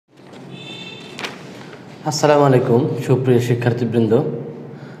আসসালামু আলাইকুম সুপ্রিয় শিক্ষার্থীবৃন্দ।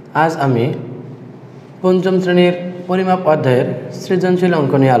 আজ আমি পঞ্চম শ্রেণীর পরিমাপ অধ্যায়ের সৃজনশীল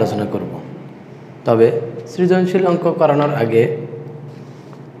অঙ্ক নিয়ে আলোচনা করব। তবে সৃজনশীল অঙ্ক করানোর আগে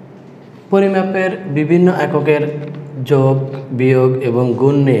পরিমাপের বিভিন্ন এককের যোগ, বিয়োগ এবং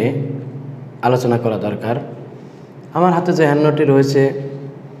গুণ নিয়ে আলোচনা করা দরকার। আমার হাতে যে হ্যান্ডনোটটি রয়েছে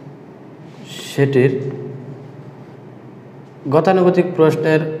সেটির গতানুগতিক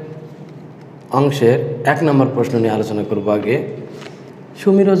প্রশ্নের অংশের ১ নম্বর প্রশ্ন নিয়ে আলোচনা করব। আগে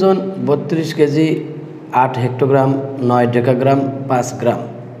সুমির ওজন ৩২ কেজি ৮ হেক্টোগ্রাম ৯ ডেকাগ্রাম ৫ গ্রাম।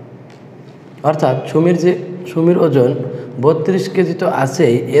 অর্থাৎ সুমির ওজন ৩২ কেজি তো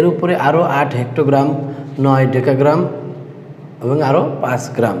আছেই, এর উপরে আরও ৮ হেক্টোগ্রাম ৯ ডেকাগ্রাম এবং আরও ৫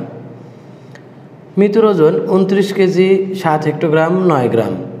 গ্রাম। মিতুর ওজন ২৯ কেজি ৭ হেক্টোগ্রাম ৯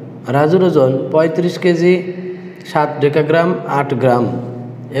 গ্রাম। রাজুর ওজন ৩৫ কেজি ৭ ডেকাগ্রাম ৮ গ্রাম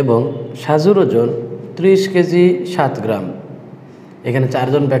এবং সাজুর ওজন ৩০ কেজি ৭ গ্রাম। এখানে ৪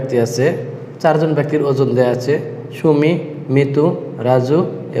 জন ব্যক্তি আছে, ৪ জন ব্যক্তির ওজন দেওয়া আছে সুমি, মিতু, রাজু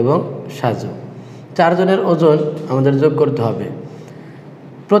এবং সাজু। ৪ জনের ওজন আমাদের যোগ করতে হবে।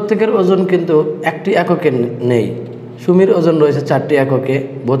 প্রত্যেকের ওজন কিন্তু একটি এককে নেই। সুমির ওজন রয়েছে ৪টি এককে,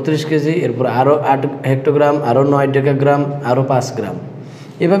 ৩২ কেজি, এরপর আরও ৮ হেক্টোগ্রাম, আরও ৯ ডেকাগ্রাম, আরও ৫ গ্রাম।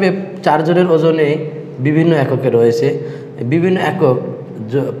 এভাবে ৪ জনের ওজনে বিভিন্ন এককে রয়েছে। বিভিন্ন একক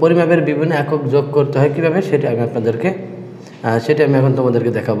পরিমাপের বিভিন্ন একক যোগ করতে হয় কীভাবে সেটা আমি এখন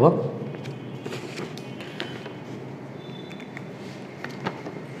তোমাদেরকে দেখাবো।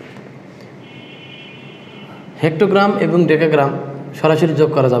 হেক্টোগ্রাম এবং ডেকাগ্রাম সরাসরি যোগ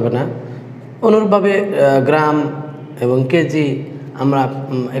করা যাবে না। অনুরূপভাবে গ্রাম এবং কেজি আমরা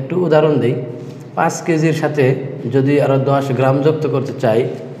একটু উদাহরণ দিই। ৫ কেজির সাথে যদি আরও ১০ গ্রাম যুক্ত করতে চাই,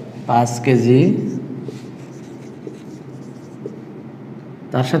 ৫ কেজি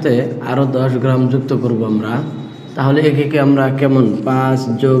তার সাথে আরও ১০ গ্রাম যুক্ত করব আমরা, তাহলে একে আমরা কেমন ৫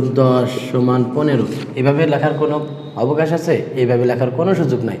 যোগ ১০ সমান ১৫ এভাবে লেখার কোনো অবকাশ আছে? এইভাবে লেখার কোনো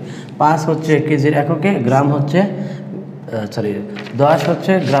সুযোগ নাই। ৫ হচ্ছে কেজির এককে, গ্রাম হচ্ছে ১০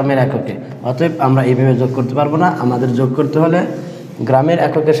 হচ্ছে গ্রামের এককে। অতএব আমরা এইভাবে যোগ করতে পারবো না। আমাদের যোগ করতে হলে গ্রামের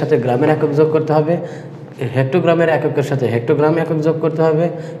এককের সাথে গ্রামের একক যোগ করতে হবে, হেক্টোগ্রামের এককের সাথে হেক্টোগ্রাম একক যোগ করতে হবে,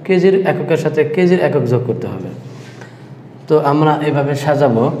 কেজির এককের সাথে কেজির একক যোগ করতে হবে। তো আমরা এভাবে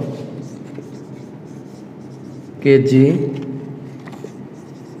সাজাবো কেজি,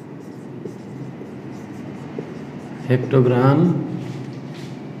 হেক্টোগ্রাম,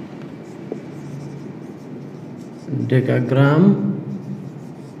 ডেকাগ্রাম,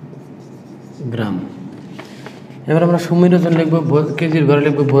 গ্রাম। এবার আমরা সুমির ওজন লিখবো, কেজির ঘরে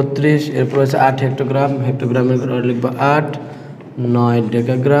লিখবো ৩২, এরপর হচ্ছে ৮ হেক্টোগ্রাম, হেক্টোগ্রামের ঘরে লিখবো ৮, ৯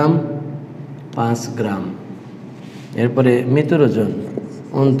 ডেকাগ্রাম, ৫ গ্রাম। এরপরে মিতুর ওজন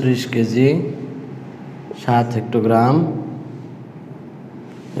 ২৯ কেজি ৭ হেক্টোগ্রাম,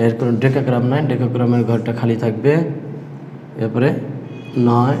 এর কোনো ডেকাগ্রাম নয়, ডেকাগ্রামের ঘরটা খালি থাকবে। এরপরে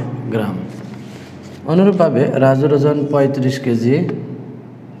 ৯ গ্রাম। অনুরূপভাবে রাজুর ওজন ৩৫ কেজি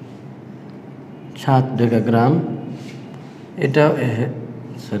 ৭ ডেকাগ্রাম, এটা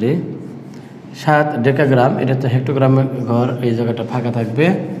 ৭ ডেকাগ্রাম, এটা তো হেক্টোগ্রামের ঘর, এই জায়গাটা ফাঁকা থাকবে।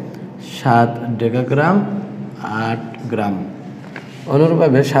 ৭ ডেকাগ্রাম ৮ গ্রাম।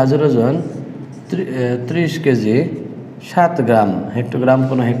 অনুরূপভাবে সাজুর ওজন ৩০ কেজি ৭ গ্রাম, হেক্টোগ্রাম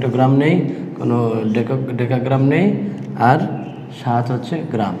কোনো হেক্টোগ্রাম নেই, কোনো ডেকাগ্রাম নেই, আর ৭ হচ্ছে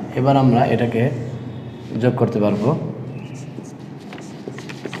গ্রাম। এবার আমরা এটাকে যোগ করতে পারবো।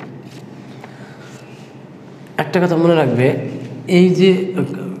 একটা কথা মনে রাখবে, এই যে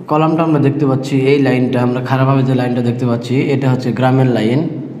কলামটা আমরা দেখতে পাচ্ছি, এই লাইনটা আমরা খারাপভাবে যে লাইনটা দেখতে পাচ্ছি, এটা হচ্ছে গ্রামের লাইন,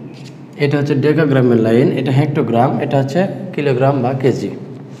 এটা হচ্ছে ডেকাগ্রামের লাইন, এটা হেক্টোগ্রাম, এটা হচ্ছে কিলোগ্রাম বা কেজি।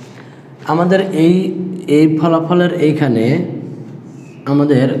 আমাদের এই ফলাফলের এইখানে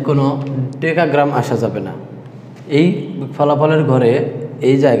আমাদের কোনো ডেকাগ্রাম আসা যাবে না। এই ফলাফলের ঘরে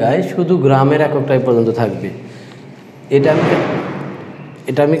এই জায়গায় শুধু গ্রামের এককটাই পর্যন্ত থাকবে।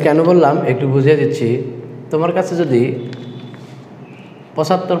 এটা আমি কেন বললাম একটু বুঝিয়ে দিচ্ছি। তোমার কাছে যদি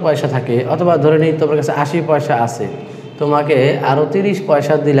 ৭৫ পয়সা থাকে, অথবা ধরে নিই তোমার কাছে ৮০ পয়সা আছে, তোমাকে আরও ৩০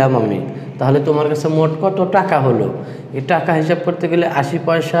 পয়সা দিলাম আমি, তাহলে তোমার কাছে মোট কত টাকা হলো? এই টাকা হিসাব করতে গেলে ৮০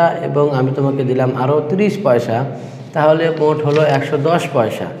 পয়সা এবং আমি তোমাকে দিলাম আরও ৩০ পয়সা, তাহলে মোট হলো ১১০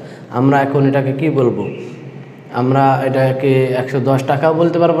 পয়সা। আমরা এখন এটাকে কি বলবো? আমরা এটাকে ১১০ টাকাও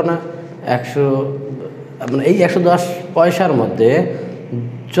বলতে পারবো না। এই ১১০ পয়সার মধ্যে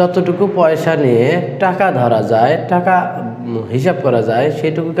যতটুকু পয়সা নিয়ে টাকা ধরা যায়, টাকা হিসাব করা যায়,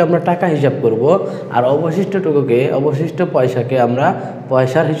 সেটুকুকে আমরা টাকা হিসাব করব, আর অবশিষ্ট পয়সাকে আমরা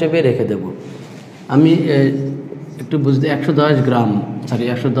পয়সার হিসেবে রেখে দেব। আমি একটু বুঝতে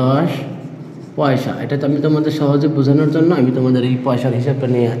 ১১০ পয়সা। এটা তো আমি তোমাদের সহজে বোঝানোর জন্য আমি তোমাদের এই পয়সার হিসাবটা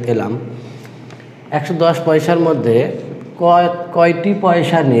নিয়ে এলাম। 110 পয়সার মধ্যে কয়টি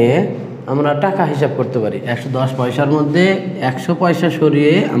পয়সা নিয়ে আমরা টাকা হিসাব করতে পারি? 110 পয়সার মধ্যে 100 পয়সা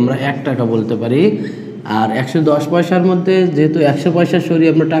সরিয়ে আমরা 1 টাকা বলতে পারি। আর 110 পয়সার মধ্যে যেহেতু 100 পয়সা সরিয়ে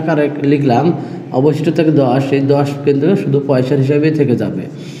আমরা টাকা লিখলাম, অবশিষ্ট থেকে 10, সেই 10 কিন্তু শুধু পয়সার হিসাবে থেকে যাবে।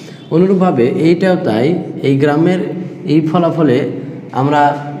 অনুরূপভাবে এইটাও তাই, এই গ্রামের এই ফলাফলে আমরা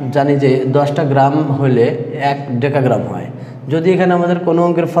জানি যে 10টা গ্রাম হলে 1 ডেকাগ্রাম হয়। যদি এখানে আমাদের কোনো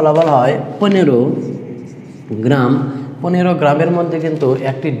অঙ্কের ফলাফল হয় 15 গ্রাম, 15 গ্রামের মধ্যে কিন্তু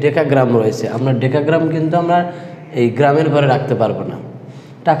 1টি ডেকাগ্রাম রয়েছে। আমরা ডেকাগ্রাম কিন্তু আমরা এই গ্রামের ঘরে রাখতে পারবো না।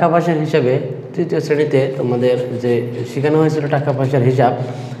 টাকা পয়সার হিসাবে তৃতীয় শ্রেণীতে তোমাদের যে শেখানো হয়েছিল টাকা পয়সার হিসাব,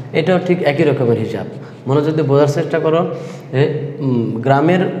 এটাও ঠিক একই রকমের হিসাব। মনোযোগ দিয়ে বোঝার চেষ্টা করো।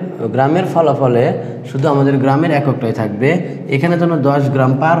 গ্রামের ফলাফলে শুধু আমাদের গ্রামের এককটাই থাকবে। এখানে যেন 10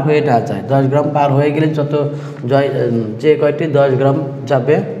 গ্রাম পার হয়ে না যায়। 10 গ্রাম পার হয়ে গেলে যে কয়েকটি 10 গ্রাম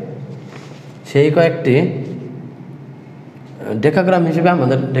যাবে সেই কয়েকটি ডেকাগ্রাম হিসেবে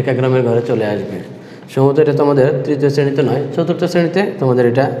আমাদের ডেকাগ্রামের ঘরে চলে আসবে। সম্ভবত এটা তোমাদের তৃতীয় শ্রেণীতে নয়, চতুর্থ শ্রেণীতে তোমাদের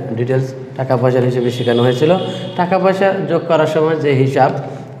এটা ডিটেলস টাকা পয়সার হিসেবে শেখানো হয়েছিল। টাকা পয়সা যোগ করার সময় যে হিসাব,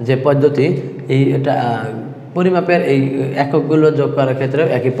 যে পদ্ধতি, এই এটা পরিমাপের এই এককগুলো যোগ করার ক্ষেত্রে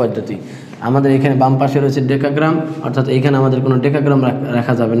একই পদ্ধতি। আমাদের এখানে বাম পাশে রয়েছে ডেকাগ্রাম, অর্থাৎ এইখানে আমাদের কোনো ডেকাগ্রাম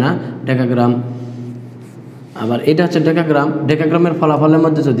রাখা যাবে না, ডেকাগ্রাম। আবার এটা হচ্ছে ডেকাগ্রাম। ডেকাগ্রামের ফলাফলের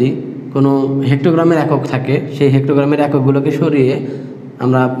মধ্যে যদি কোনো হেক্টোগ্রামের একক থাকে, সেই হেক্টোগ্রামের এককগুলোকে সরিয়ে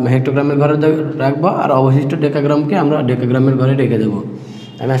আমরা হেক্টোগ্রামের ঘরে রাখবো, আর অবশিষ্ট ডেকাগ্রামকে আমরা ডেকাগ্রামের ঘরে রেখে দেবো।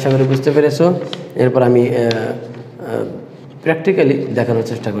 আমি আশা করি বুঝতে পেরেছো। এরপর আমি প্র্যাকটিক্যালি দেখানোর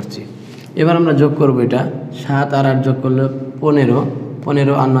চেষ্টা করছি। এবার আমরা যোগ করব এটা 7 আর 8 যোগ করলে 15,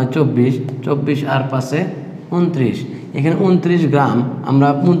 15 আর 9 24, 24 আর 5 29। এখানে 29 গ্রাম। আমরা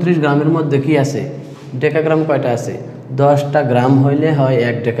 29 গ্রামের মধ্যে কি আছে? ডেকাগ্রাম কয়টা আছে? 10টা গ্রাম হইলে হয়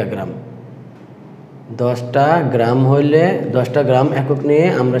 1 ডেকাগ্রাম। 10টা গ্রাম হইলে 10টা গ্রাম একক নিয়ে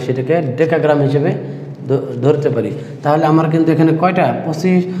আমরা সেটাকে ডেকাগ্রাম হিসেবে ধরতে পারি। তাহলে আমার কিন্তু এখানে কয়টা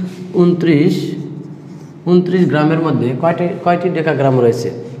 25, 29 গ্রামের মধ্যে কয়টি ডেকাগ্রাম রয়েছে?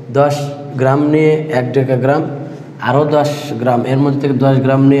 10 গ্রাম নিয়ে 1 ডেকাগ্রাম, আরও 10 গ্রাম, এর মধ্যে থেকে 10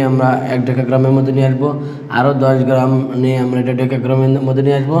 গ্রাম নিয়ে আমরা 1 ডেকাগ্রামের মধ্যে নিয়ে আসবো, আরও 10 গ্রাম নিয়ে আমরা এটা ডেকাগ্রামের মধ্যে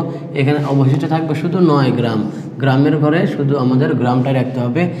নিয়ে আসবো। এখানে অবশিষ্ট থাকবে শুধু 9 গ্রাম। গ্রামের ঘরে শুধু আমাদের গ্রামটাই রাখতে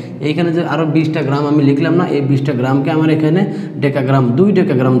হবে। এইখানে যে আরও 20টা গ্রাম আমি লিখলাম না, এই 20টা গ্রামকে আমার এখানে ডেকাগ্রাম 2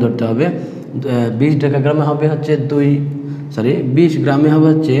 ডেকাগ্রাম ধরতে হবে। 20 ডেকাগ্রামে হবে হচ্ছে 20 গ্রামে হবে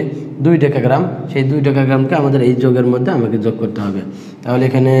হচ্ছে 2 ডেকাগ্রাম। সেই 2 ডেকাগ্রামকে আমাদের এই যোগের মধ্যে আমাকে যোগ করতে হবে। তাহলে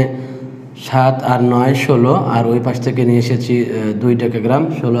এখানে 7 আর 9 16, আর ওই পাশ থেকে নিয়ে এসেছি 2 ডেকাগ্রাম,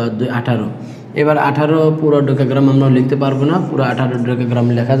 16 আর 2 18। এবার 18 পুরো ডেকাগ্রাম আমরা লিখতে পারবো না, পুরো 18 ডেকাগ্রাম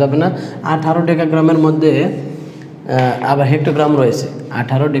লেখা যাবে না। 18 ডেকাগ্রামের মধ্যে আবার হেক্টোগ্রাম রয়েছে।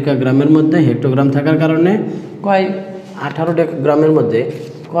 18 ডেকাগ্রামের মধ্যে হেক্টোগ্রাম থাকার কারণে 18 ডেকাগ্রামের মধ্যে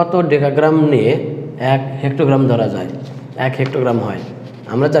কত ডেকাগ্রাম নিয়ে 1 হেক্টোগ্রাম ধরা যায়? 1 হেক্টোগ্রাম হয়।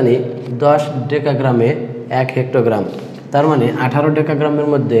 আমরা জানি 10 ডেকাগ্রামে 1 হেক্টোগ্রাম। তার মানে 18 ডেকাগ্রামের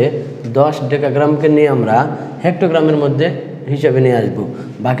মধ্যে 10 ডেকাগ্রামকে নিয়ে আমরা হেক্টোগ্রামের মধ্যে হিসাবে নিয়ে আসব।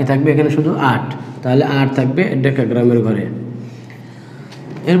 বাকি থাকবে এখানে শুধু 8। তাহলে 8 থাকবে ডেকাগ্রামের ঘরে।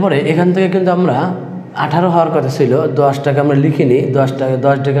 এরপরে এখান থেকে কিন্তু আমরা 18 হওয়ার কথা ছিল, 10টাকে আমরা লিখিনি।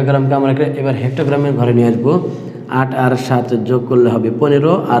 10 ডেকাগ্রামকে আমরা এবার হেক্টোগ্রামের ঘরে নিয়ে আসবো। 8 আর 7 যোগ করলে হবে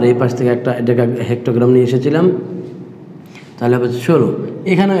 15, আর এই পাশ থেকে একটা হেক্টোগ্রাম নিয়ে এসেছিলাম, তাহলে হবে 16।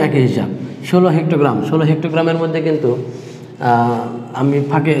 এখানেও একই হিসাব, 16 হেক্টোগ্রাম। 16 হেক্টোগ্রামের মধ্যে কিন্তু আমি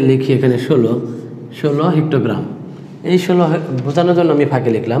ফাঁকে লিখি এখানে 16 হেক্টোগ্রাম। এই 16 বোঝানোর জন্য আমি ফাঁকে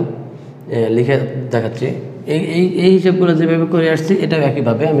লিখলাম, লিখে দেখাচ্ছি। এই হিসাবগুলো যেভাবে করে আসছি এটাও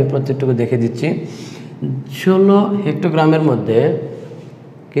একইভাবে আমি প্রত্যেকটুকু দেখে দিচ্ছি। 16 হেক্টোগ্রামের মধ্যে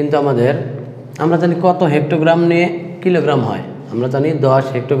কিন্তু আমরা জানি কত হেক্টোগ্রাম নিয়ে কিলোগ্রাম হয়। আমরা জানি 10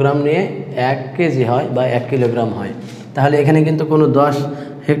 হেক্টোগ্রাম নিয়ে 1 কেজি হয় বা 1 কিলোগ্রাম হয়। তাহলে এখানে কিন্তু কোনো 10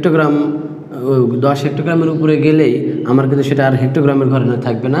 হেক্টোগ্রামের উপরে গেলেই আমার কিন্তু সেটা আর হেক্টোগ্রামের ঘরে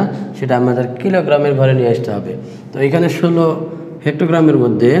থাকবে না, সেটা আমাদের কিলোগ্রামের ঘরে নিয়ে আসতে হবে। তো এখানে 16 হেক্টোগ্রামের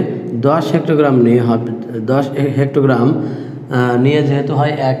মধ্যে 10 হেক্টোগ্রাম নিয়ে হবে, 10 হেক্টোগ্রাম নিয়ে যেহেতু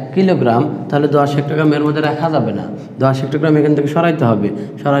হয় 1 কিলোগ্রাম, তাহলে 10 হেক্টোগ্রাম এর মধ্যে রাখা যাবে না। 10 হেক্টোগ্রাম এখান থেকে সরাইতে হবে।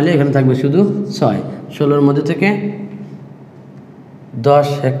 সরাইলে এখানে থাকবে শুধু 6। 16-র মধ্যে থেকে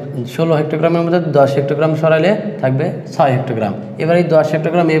 16 হেক্টোগ্রামের মধ্যে 10 হেক্টোগ্রাম সরাইলে থাকবে 6 হেক্টোগ্রাম। এবার এই 10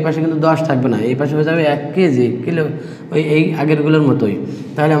 হেক্টোগ্রাম এই পাশে কিন্তু 10 থাকবে না, এই পাশে হয়ে যাবে 1 কেজি কিলো, এই আগেরগুলোর মতোই।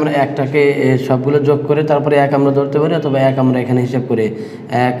 তাহলে আমরা একটাকে সবগুলো যোগ করে তারপরে 1 আমরা ধরতে পারি, অথবা 1 আমরা এখানে হিসাব করে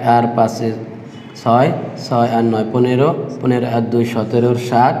 1 আর 5 ছয়, 6 আর 9 15, 15 আর 2 17,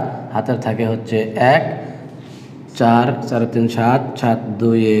 7 হাতের থাকে হচ্ছে 1, 4 4 3 7, 7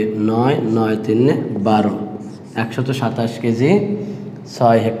 2 9, 9 3 12, 127 কেজি,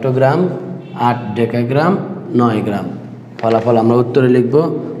 6 হেক্টোগ্রাম, 8 ডেকাগ্রাম, 9 গ্রাম। ফলাফল আমরা উত্তরে লিখব।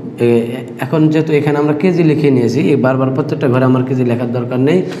 এখন যেহেতু এখানে আমরা কেজি লিখে নিয়েছি, এই বারবার প্রত্যেকটা ঘরে আমার কেজি লেখার দরকার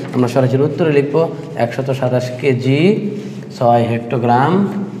নেই, আমরা সরাসরি উত্তরে লিখব 127 কেজি, 6 হেক্টোগ্রাম,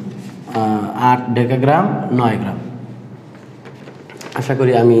 8 ডেকাগ্রাম, 9 গ্রাম। আশা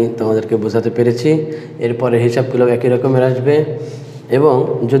করি আমি তোমাদেরকে বোঝাতে পেরেছি। এরপরে হিসাবগুলো একই রকমের আসবে, এবং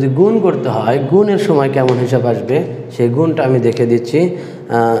যদি গুণ করতে হয় গুণের সময় কেমন হিসাব আসবে সেই গুণটা আমি দেখে দিচ্ছি।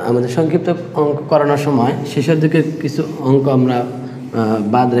 আমাদের সংক্ষিপ্ত অঙ্ক করানোর সময় শেষের দিকে কিছু অঙ্ক আমরা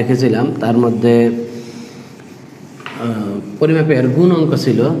বাদ রেখেছিলাম, তার মধ্যে পরিমাপের গুণ অঙ্ক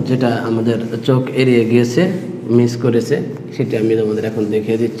ছিল, যেটা আমাদের চোখ এড়িয়ে গিয়েছে, মিস করেছে, সেটি আমি তোমাদের এখন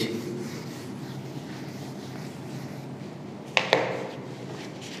দেখিয়ে দিচ্ছি।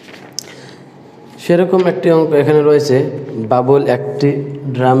 সেরকম একটি অঙ্ক এখানে রয়েছে। বাবুল একটি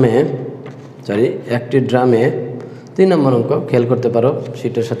ড্রামে 3 নম্বর অঙ্ক, খেয়াল করতে পারো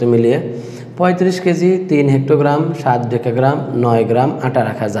সেটার সাথে মিলিয়ে। 35 কেজি, 3 হেক্টোগ্রাম, 7 ডেকাগ্রাম, 9 গ্রাম আটা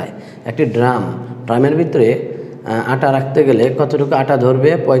রাখা যায়। একটি ড্রামের ভিতরে আটা রাখতে গেলে কতটুকু আটা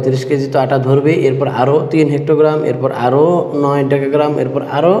ধরবে? 35 কেজি তো আটা ধরবে, এরপর আরও 3 হেক্টোগ্রাম, এরপর আরও 9 ডেকাগ্রাম, এরপর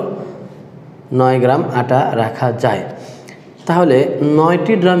আরও 9 গ্রাম আটা রাখা যায়। তাহলে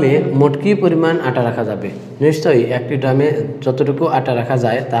 9টি ড্রামে মোট কী পরিমাণ আটা রাখা যাবে? নিশ্চয়ই একটি ড্রামে যতটুকু আটা রাখা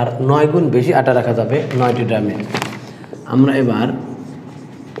যায় তার 9 গুণ বেশি আটা রাখা যাবে 9টি ড্রামে। আমরা এবার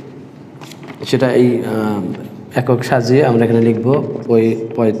সেটা এই একক সাজিয়ে আমরা এখানে লিখব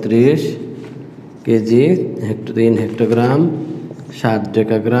 35 কেজি, 3 হেক্টোগ্রাম, 7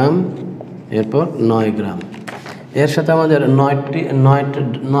 ডেকাগ্রাম, এরপর 9 গ্রাম। এর সাথে আমাদের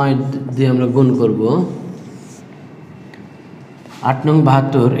 9 দিয়ে আমরা গুণ করব। 8 নং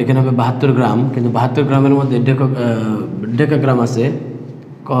 72, এখানে হবে 72 গ্রাম, কিন্তু 72 গ্রামের মধ্যে ডেকাগ্রাম আছে।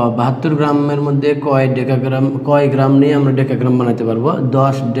 72 গ্রামের মধ্যে কয় গ্রাম নিয়ে আমরা ডেকাগ্রাম বানাতে পারবো?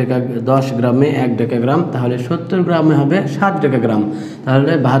 10 গ্রামে 1 ডেকাগ্রাম, তাহলে 70 গ্রামে হবে 7 ডেকাগ্রাম।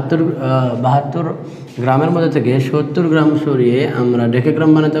 তাহলে 72 গ্রামের মধ্যে থেকে 70 গ্রাম সরিয়ে আমরা ডেকাগ্রাম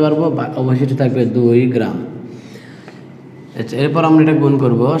বানাতে পারবো, অবশিষ্ট থাকবে 2 গ্রাম। আচ্ছা, এরপর আমরা এটা গুণ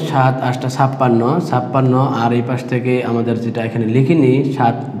করব। 7 8 56, আর এই পাশ থেকে আমাদের যেটা এখানে লিখিনি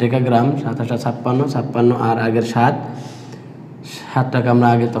 7 ডেকাগ্রাম, 7 8 56, আর আগের 7টাকে আমরা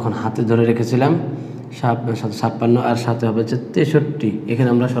আগে তখন হাতে ধরে রেখেছিলাম। 56 আর 7 হবে হচ্ছে 63। এখানে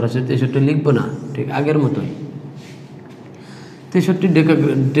আমরা সরাসরি 63 লিখব না, ঠিক আগের মতোই। 63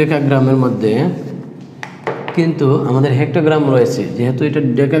 ডেকাগ্রামের মধ্যে কিন্তু আমাদের হেক্টোগ্রাম রয়েছে, যেহেতু এটা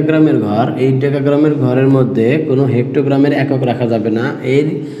ডেকাগ্রামের ঘর, এই ডেকাগ্রামের ঘরের মধ্যে কোনো হেক্টোগ্রামের একক রাখা যাবে না। এই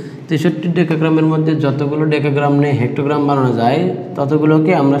 63 ডেকাগ্রামের মধ্যে যতগুলো ডেকাগ্রাম নিয়ে হেক্টোগ্রাম বানানো যায়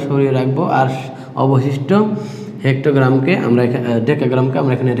ততগুলোকে আমরা সরিয়ে রাখবো, আর অবশিষ্ট ডেকাগ্রামকে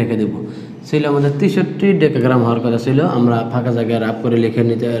আমরা এখানে রেখে দেবো। ছিল আমাদের 63 ডেকাগ্রাম হওয়ার কথা ছিল, আমরা ফাঁকা জায়গায় রাফ করে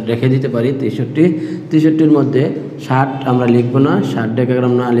রেখে দিতে পারি 63-র মধ্যে 60 আমরা লিখবো না, 60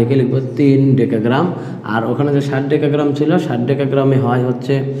 ডেকাগ্রাম না লিখে লিখবো 3 ডেকাগ্রাম। আর ওখানে যে 60 ডেকাগ্রাম ছিল, 60 ডেকাগ্রামে হয়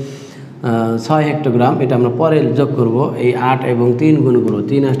হচ্ছে 6 হেক্টোগ্রাম, এটা আমরা পরে যোগ করব। এই 8 এবং 3 গুণ করবো,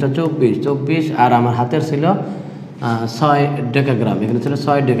 3 8 24, আর আমার হাতের ছিল 6 ডেকাগ্রাম, এখানে ছিল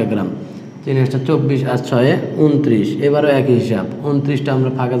 6 ডেকাগ্রাম। 3 8 24 আর 6 29, এবারও একই হিসাব। 29টা আমরা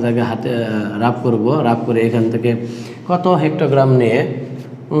ফাঁকা জায়গায় হাতে রাফ করব, রাফ করে এখান থেকে কত হেক্টোগ্রাম নিয়ে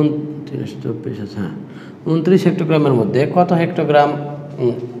 29 হেক্টোগ্রামের মধ্যে কত হেক্টোগ্রাম,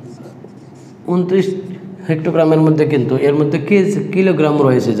 29 হেক্টোগ্রামের মধ্যে কিন্তু এর মধ্যে কিলোগ্রাম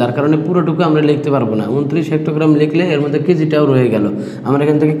রয়েছে, যার কারণে পুরোটুকু আমরা লিখতে পারবো না। 29 হেক্টোগ্রাম লিখলে এর মধ্যে কেজিটাও রয়ে গেল, আমরা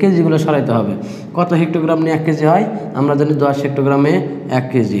এখান থেকে কেজিগুলো সরাইতে হবে। কত হেক্টোগ্রাম নিয়ে 1 কেজি হয়? আমরা জানি 10 হেক্টোগ্রামে 1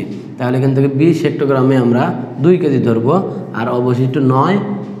 কেজি, তাহলে এখান থেকে 20 হেক্টোগ্রামে আমরা 2 কেজি ধরবো, আর অবশিষ্ট 9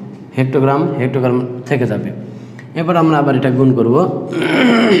 হেক্টোগ্রাম থেকে যাবে। এবার আমরা আবার এটা গুণ করব।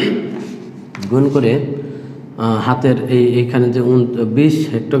 গুণ করে হাতের এইখানে যে 20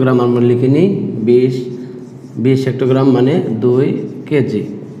 হেক্টোগ্রাম আমরা লিখে নিই, 20 হেক্টোগ্রাম মানে 2 কেজি।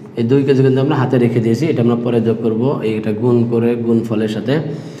 এই 2 কেজি কিন্তু আমরা হাতে রেখে দিয়েছি, এটা আমরা পরে যোগ করবো। এইটা গুণ করে গুণফলের সাথে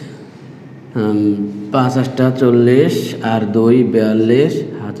 5 8 40 আর 2 42,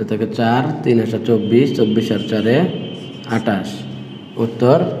 হাতে থেকে 4, 3 8 24, 24 আর 4 28,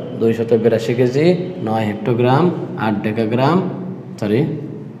 উত্তর 282 কেজি, 9 হেক্টোগ্রাম, 8 ডেকাগ্রাম,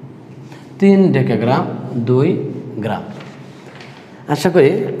 3 ডেকাগ্রাম, 2 গ্রাম। আশা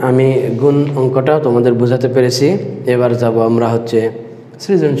করি আমি গুণ অঙ্কটাও তোমাদের বোঝাতে পেরেছি। এবার যাব আমরা হচ্ছে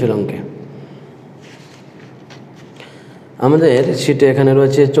সৃজনশীল অঙ্কে। আমাদের শীটে এখানে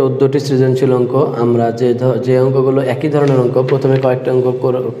রয়েছে 14টি সৃজনশীল অঙ্ক। আমরা যে অঙ্কগুলো একই ধরনের অঙ্ক, প্রথমে কয়েকটা অঙ্ক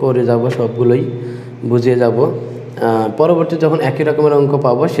করে যাব, সবগুলোই বুঝিয়ে যাব। পরবর্তী যখন একই রকমের অঙ্ক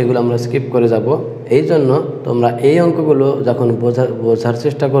পাবো সেগুলো আমরা স্কিপ করে যাব। এই জন্য তোমরা এই অঙ্কগুলো যখন বোঝার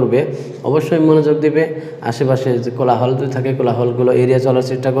চেষ্টা করবে অবশ্যই মনোযোগ দিবে। আশেপাশে যে কোলাহল থাকে কোলাহলগুলো এড়িয়ে চলার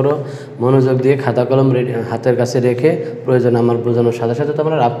চেষ্টা করো। মনোযোগ দিয়ে খাতা কলম হাতের কাছে রেখে প্রয়োজনে আমার বোঝানোর সাথে সাথে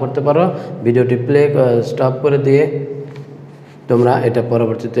তোমরা রাফ করতে পারো। ভিডিওটি স্টপ করে দিয়ে তোমরা এটা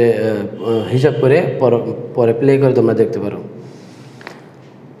পরবর্তীতে হিসাব করে পরে প্লে করে তোমরা দেখতে পারো।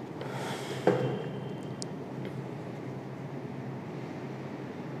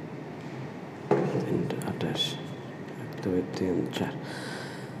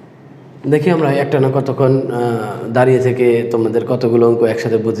 দেখি আমরা একটা না কতক্ষণ দাঁড়িয়ে থেকে তোমাদের কতগুলো অঙ্ক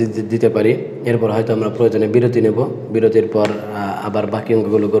একসাথে বুঝিয়ে দিতে পারি। এরপর হয়তো আমরা প্রয়োজনে বিরতি নেব, বিরতির পর আবার বাকি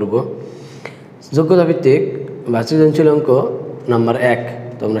অঙ্কগুলো করব। যোগ্যতা ভিত্তিক বা সৃজনশীল অঙ্ক নাম্বার 1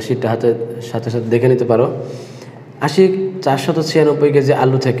 তোমরা শীটটা সাথে সাথে দেখে নিতে পারো। 496 কেজি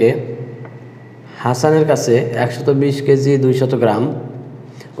আলু থেকে হাসানের কাছে 120 কেজি 200 গ্রাম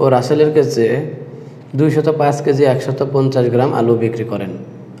ও রাসেলের কাছে 205 কেজি 150 গ্রাম আলু বিক্রি করেন।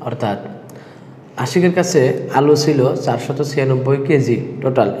 অর্থাৎ আশিকের কাছে আলু ছিল 496 কেজি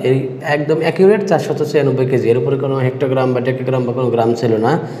টোটাল, এই একদম অ্যাকিউরেট 496 কেজি। এর উপরে কোনো হেক্টোগ্রাম বা ডেকাগ্রাম বা কোনো গ্রাম ছিল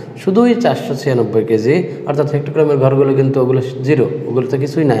না, শুধুই 496 কেজি। অর্থাৎ হেক্টোগ্রামের ঘরগুলো কিন্তু ওগুলো জিরো, ওগুলোতে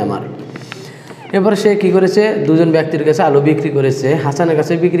কিছুই নাই আমার। এবার সে কী করেছে, দুজন ব্যক্তির কাছে আলু বিক্রি করেছে। হাসানের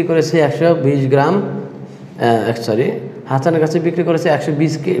কাছে বিক্রি করেছে 120 গ্রাম, হাসানের কাছে বিক্রি করেছে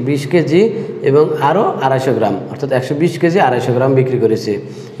 120 কেজি এবং আরও 250 গ্রাম, অর্থাৎ 120 কেজি 250 গ্রাম বিক্রি করেছে।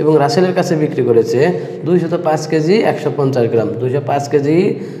 এবং রাসেলের কাছে বিক্রি করেছে 205 কেজি 150 গ্রাম। 205 কেজি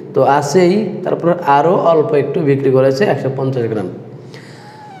তো আছেই, তারপর আরও অল্প একটু বিক্রি করেছে 150 গ্রাম।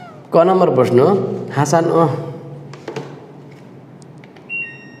 ক নম্বর প্রশ্ন,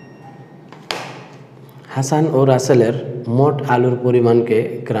 হাসান ও রাসেলের মোট আলুর পরিমাণকে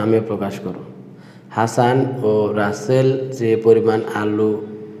গ্রামে প্রকাশ করো। হাসান ও রাসেল যে পরিমাণ আলু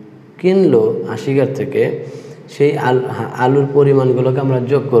কিনলো আশিকের থেকে, সেই আলুর পরিমাণগুলোকে আমরা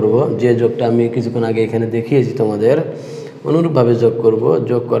যোগ করব। যে যোগটা আমি কিছুক্ষণ আগে এখানে দেখিয়েছি তোমাদের, অনুরূপভাবে যোগ করব।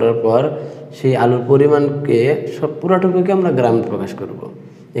 যোগ করার পর সেই আলুর পরিমাণকে পুরাটুকুকে আমরা গ্রামে প্রকাশ করব।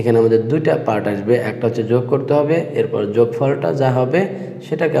 এখানে আমাদের দুইটা পার্ট আসবে, একটা হচ্ছে যোগ করতে হবে, এরপর যোগফলটা যা হবে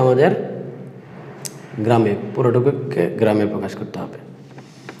সেটাকে আমাদের পুরোটুকুকে গ্রামে প্রকাশ করতে হবে।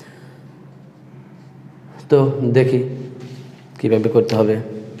 তো দেখি কিভাবে করতে হবে।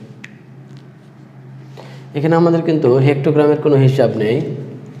 এখানে আমাদের কিন্তু হেক্টোগ্রামের কোনো হিসাব নেই,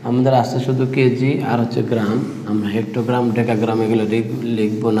 আমাদের আসছে শুধু কেজি আর হচ্ছে গ্রাম। আমরা হেক্টোগ্রাম ডেকাগ্রাম এগুলো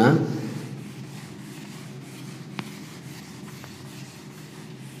লিখবো না।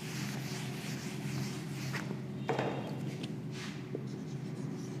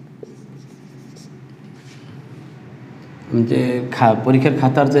 যে পরীক্ষার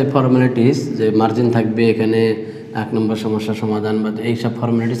খাতার যে ফর্মালিটিস, যে মার্জিন থাকবে এখানে 1 নম্বর সমস্যা সমাধান বা এইসব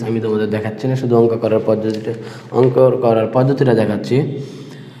ফর্মালিটিস আমি তোমাদের দেখাচ্ছি না, শুধু অঙ্ক করার পদ্ধতিটা দেখাচ্ছি।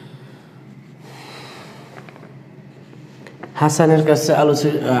 হাসানের কাছে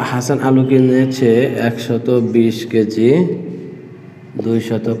হাসান আলু কিনেছে 120 কেজি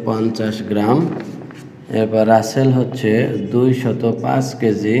 250 গ্রাম। এরপর রাসেল হচ্ছে 205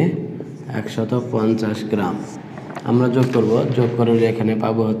 কেজি 150 গ্রাম। আমরা যোগ করব, যোগ করলে এখানে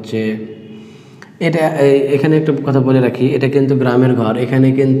পাবো হচ্ছে এখানে একটা কথা বলে রাখি, এটা কিন্তু গ্রামের ঘর। এখানে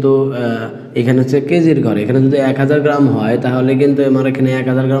কিন্তু এখানে হচ্ছে কেজির ঘর। এখানে যদি 1000 গ্রাম হয় তাহলে কিন্তু আমার এখানে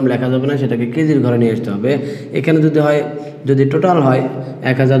 1000 গ্রাম লেখা যাবে না, সেটাকে কেজির ঘরে নিয়ে আসতে হবে। এখানে যদি টোটাল হয়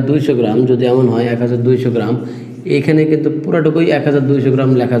 1200 গ্রাম, যদি এমন হয় 1200 গ্রাম, এখানে কিন্তু পুরোটুকুই 1200 গ্রাম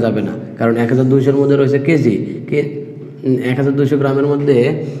লেখা যাবে না, কারণ 1200-র মধ্যে রয়েছে কেজি। 1200 গ্রামের মধ্যে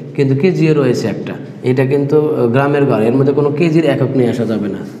কিন্তু কেজিও রয়েছে একটা। এটা কিন্তু গ্রামের ঘর, এর মধ্যে কোনো কেজির একক নিয়ে আসা যাবে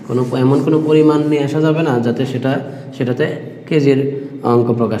না, এমন কোনো পরিমাণ নিয়ে আসা যাবে না যাতে সেটাতে কেজির অঙ্ক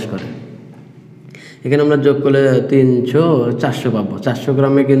প্রকাশ করে। এখানে আমরা যোগ করলে 400 পাবো। 400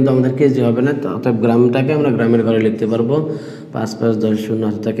 গ্রামে কিন্তু আমাদের কেজি হবে না, অতএব গ্রামটাকে আমরা গ্রামের ঘরে লিখতে পারবো। 5 5 10 0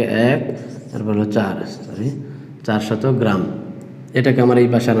 হাতে থাকে 1, তারপর হলো 400 গ্রাম। এটাকে আমার এই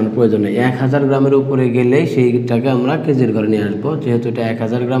পাশে আনার প্রয়োজন নেই। 1000 গ্রামের উপরে গেলেই সেইটাকে আমরা কেজির ঘরে নিয়ে আসবো। যেহেতু এটা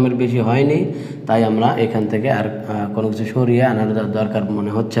 1000 গ্রামের বেশি হয়নি, তাই আমরা এখান থেকে আর কোনো কিছু সরিয়ে আনার দরকার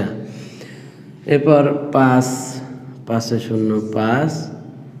মনে হচ্ছে না। এরপর 5 5 0 5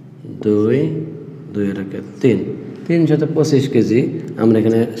 2 2 3 325 কেজি আমরা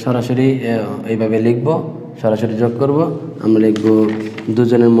এখানে সরাসরি এইভাবে লিখব, সরাসরি যোগ করব। আমরা লিখব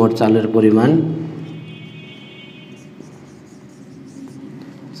দুজনের মোট চালের পরিমাণ,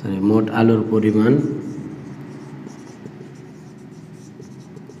 মোট আলুর পরিমাণ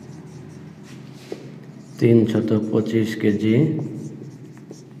 325 কেজি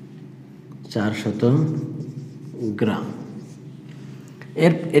 400 গ্রাম।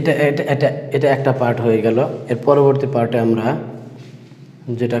 এটা এটা এটা এটা একটা পার্ট হয়ে গেল। এর পরবর্তী পার্টে আমরা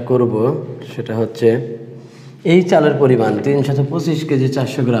যেটা করব সেটা হচ্ছে এই চালের পরিমাণ 325 কেজি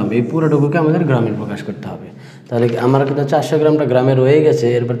 400 গ্রাম, এই পুরোটুকুকে আমাদের গ্রামে প্রকাশ করতে হবে। তাহলে আমার কিন্তু 400 গ্রামটা গ্রামে রয়ে গেছে,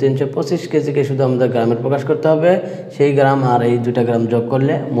 এরপর 325 কেজিকে শুধু আমাদের গ্রামের প্রকাশ করতে হবে। সেই গ্রাম আর এই 2টা গ্রাম যোগ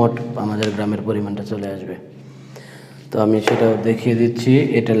করলে মোট আমাদের গ্রামের পরিমাণটা চলে আসবে। তো আমি সেটা দেখিয়ে দিচ্ছি।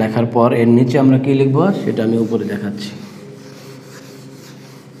 এটা লেখার পর এর নিচে আমরা কি লিখব সেটা আমি উপরে দেখাচ্ছি।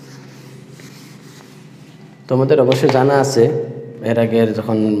 তোমাদের অবশ্যই জানা আছে, এর আগের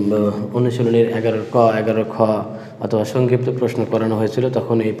যখন অনুশীলনীর 11 ক 11 খ অথবা সংক্ষিপ্ত প্রশ্ন করানো হয়েছিল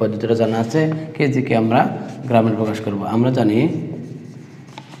তখন এই পদ্ধতিটা জানা আছে। কেজিকে আমরা গ্রামে প্রকাশ করব। আমরা জানি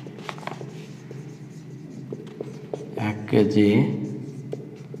 1 কেজি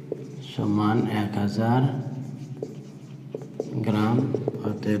সমান 1000 গ্রাম,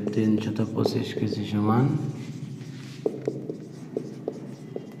 অতএব 325 কেজি সমান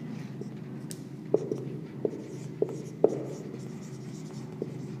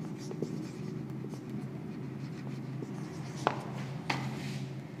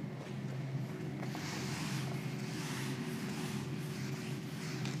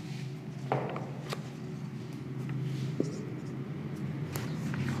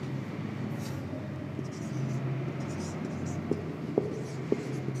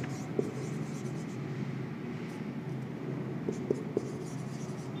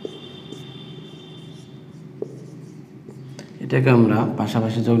এটাকে আমরা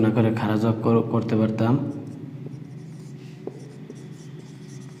পাশাপাশি যোগ না করে খাড়া যোগ করতে পারতাম।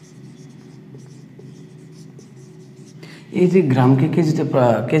 এই যে গ্রামকে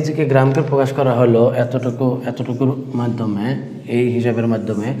কেজিকে গ্রামকে প্রকাশ করা হলো এতটুকুর মাধ্যমে, এই হিসাবের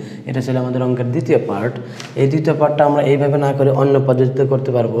মাধ্যমে। এটা ছিল আমাদের অঙ্কের দ্বিতীয় পার্ট। এই দ্বিতীয় পার্টটা আমরা এইভাবে না করে অন্য পদ্ধতিতে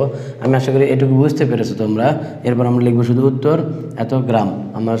করতে পারবো। আমি আশা করি এটুকু বুঝতে পেরেছো তোমরা। এরপর আমরা লিখবো শুধু উত্তর এত গ্রাম।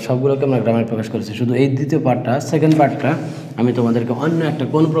 আমরা সবগুলোকে আমরা গ্রামে প্রকাশ করেছি, শুধু এই দ্বিতীয় পার্টটা, সেকেন্ড পার্টটা আমি তোমাদেরকে অন্য একটা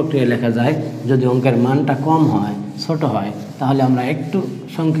কোন প্রক্রিয়ায় লেখা যায়। যদি অঙ্কের মানটা কম হয়, ছোট হয়, তাহলে আমরা একটু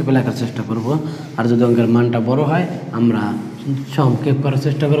সংক্ষেপে লেখার চেষ্টা করব। আর যদি অঙ্কের মানটা বড় হয়, আমরা সংক্ষেপ করার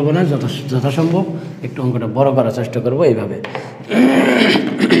চেষ্টা করব না, যথাসম্ভব একটু অঙ্কটা বড় করার চেষ্টা করব। এইভাবে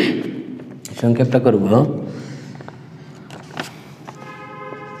সংক্ষেপটা করব।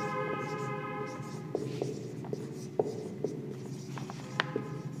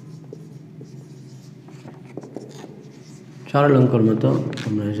 সরল অঙ্কর মতো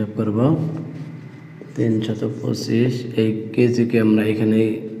আমরা হিসাব করব। 325, এই কেজিকে আমরা এখানে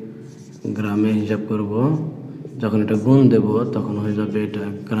গ্রামে হিসাব করব। যখন এটা গুণ দেব তখন হয়ে যাবে এটা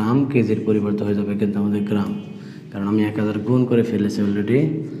গ্রাম, কেজির পরিবর্তে হয়ে যাবে কিন্তু আমাদের গ্রাম, কারণ আমি 1000 গুণ করে ফেলেছি অলরেডি।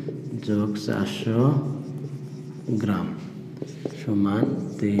 যোগ 400 গ্রাম সমান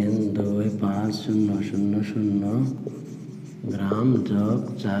 325,000 গ্রাম যোগ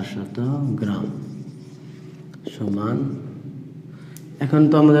 400 গ্রাম সমান। এখন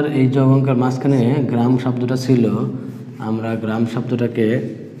তো আমাদের এই যোগ অঙ্কের মাঝখানে গ্রাম শব্দটা ছিল, আমরা গ্রাম শব্দ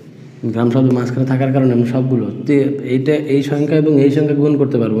মাঝখানে থাকার কারণে আমরা সবগুলো এই সংখ্যা এবং এই সংখ্যা গুণ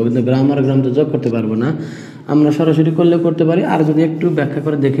করতে পারবো, কিন্তু গ্রাম আর গ্রাম তো যোগ করতে পারবো না। আমরা সরাসরি করলে করতে পারি। আর যদি একটু ব্যাখ্যা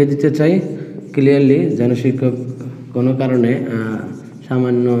করে দেখিয়ে দিতে চাই ক্লিয়ারলি, যেন শিক্ষক কোনো কারণে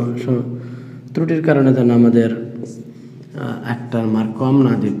সামান্য ত্রুটির কারণে যেন আমাদের একটার মার্ক কম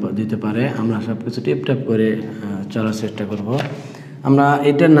না দিতে পারে, আমরা সব কিছু টিপটাপ করে চলার চেষ্টা করব। আমরা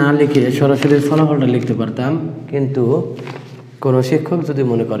এটা না লিখে সরাসরি ফলাফলটা লিখতে পারতাম, কিন্তু কোনো শিক্ষক যদি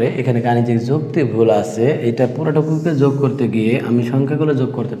মনে করে এখানে গাণিতিক যুক্তি ভুল আছে, এটা পুরোটুকুকে যোগ করতে গিয়ে আমি সংখ্যাগুলো যোগ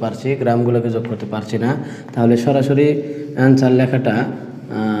করতে পারছি, গ্রামগুলোকে যোগ করতে পারছি না, তাহলে সরাসরি অ্যান্সার লেখাটা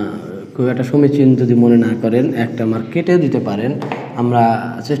খুব একটা সমীচীন যদি মনে না করেন, একটা মার্ক কেটেও দিতে পারেন। আমরা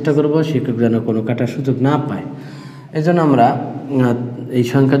চেষ্টা করব শিক্ষক যেন কোনো কাটার সুযোগ না পায়। এই জন্য আমরা এই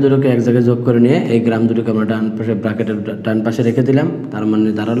সংখ্যা দুটোকে এক জায়গায় যোগ করে নিয়ে এই গ্রাম দুটোকে আমরা ডান পাশে ব্র্যাকেটের ডান পাশে রেখে দিলাম। তার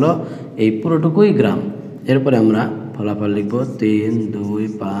মানে দাঁড়ালো এই পুরোটুকুই গ্রাম। এরপরে আমরা ফলাফল লিখব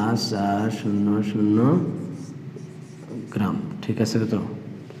 325,400 গ্রাম। ঠিক আছে তো?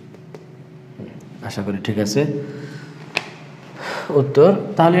 আশা করি ঠিক আছে। উত্তর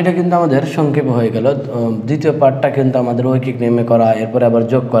তাহলে এটা কিন্তু আমাদের সংক্ষেপ হয়ে গেল। দ্বিতীয় পার্টটা কিন্তু আমাদের ঐকিক নিয়মে করা, এরপরে আবার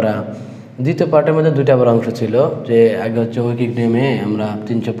যোগ করা। দ্বিতীয় পার্টের মধ্যে দুইটা আবার অংশ ছিল, যে আগে হচ্ছে ঐকিক নিয়মে আমরা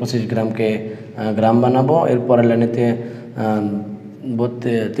 325 গ্রামকে গ্রাম বানাবো, এরপরের লাইনেতে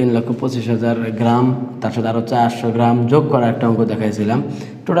 3,25,000 গ্রাম, তার সাথে আরও 400 গ্রাম যোগ করা একটা অঙ্ক দেখাইছিলাম।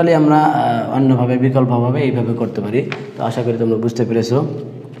 টোটালি আমরা অন্যভাবে বিকল্পভাবে এইভাবে করতে পারি। তো আশা করি তোমরা বুঝতে পেরেছো,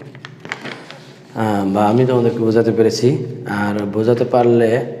 বা আমি তোমাদেরকে বোঝাতে পেরেছি। আর বোঝাতে পারলে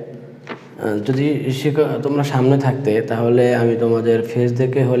যদি তোমরা সামনে থাকতে তাহলে আমি তোমাদের ফেস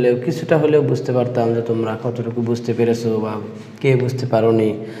দেখে হলেও কিছুটা হলেও বুঝতে পারতাম যে তোমরা কতটুকু বুঝতে পেরেছো বা কে বুঝতে পারোনি।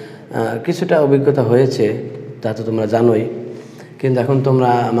 কিছুটা অভিজ্ঞতা হয়েছে তা তো তোমরা জানোই, কিন্তু এখন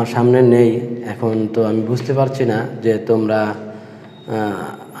তোমরা আমার সামনে নেই, এখন তো আমি বুঝতে পারছি না যে তোমরা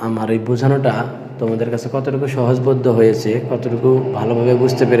আমার এই বোঝানোটা তোমাদের কাছে কতটুকু সহজবোধ্য হয়েছে, কতটুকু ভালোভাবে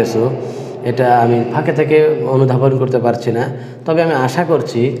বুঝতে পেরেছো, এটা আমি ফাঁকে থেকে অনুধাবন করতে পারছি না। তবে আমি আশা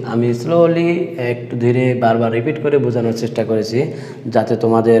করছি আমি স্লোলি একটু ধীরে বারবার রিপিট করে বোঝানোর চেষ্টা করেছি যাতে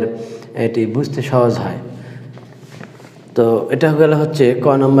তোমাদের এটি বুঝতে সহজ হয়। তো এটা গেল হচ্ছে ক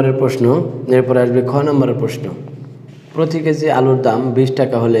নম্বরের প্রশ্ন। এরপরে আসবে খ নম্বরের প্রশ্ন। প্রতি কেজি আলুর দাম 20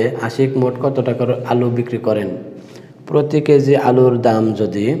 টাকা হলে আশিক মোট কত টাকার আলু বিক্রি করেন? প্রতি কেজি আলুর দাম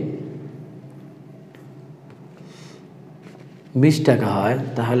যদি 20 টাকা হয়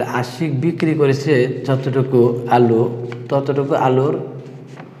তাহলে আশিক বিক্রি করেছে যতটুকু আলু, ততটুকু আলুর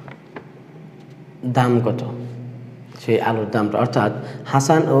দাম কত? সেই আলুর দামটা, অর্থাৎ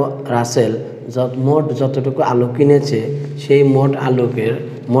হাসান ও রাসেল মোট যতটুকু আলু কিনেছে সেই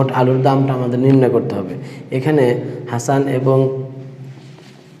মোট আলুর দামটা আমাদের নির্ণয় করতে হবে। এখানে হাসান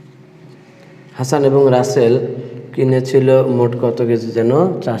এবং রাসেল কিনেছিল মোট কত কেজি যেন?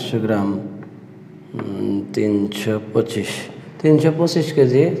 400 গ্রাম, 325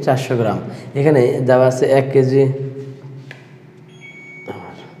 কেজি 400 গ্রাম। এখানে দেওয়া আছে 1 কেজি,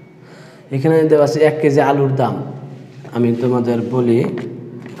 এখানে দেওয়া আছে 1 কেজি আলুর দাম। আমি তোমাদের বলি,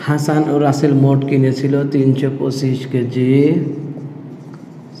 হাসান ও রাসেল মোট কিনেছিল 325 কেজি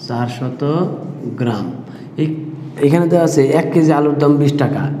 400 গ্রাম। এখানে দেওয়া আছে 1 কেজি আলুর দাম 20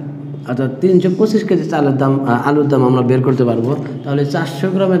 টাকা, অর্থাৎ 325 কেজি আলুর দাম আমরা বের করতে পারবো। তাহলে 400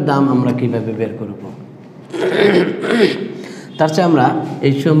 গ্রামের দাম আমরা কিভাবে বের করব? তার চেয়ে আমরা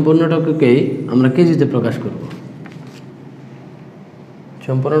এই সম্পূর্ণটুকুকেই আমরা কেজিতে প্রকাশ করব,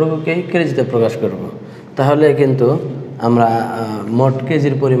 কেজিতে প্রকাশ করব। তাহলে কিন্তু আমরা মোট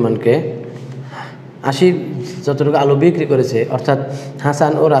কেজির পরিমাণকে 80 যতটুকু আলু বিক্রি করেছে, অর্থাৎ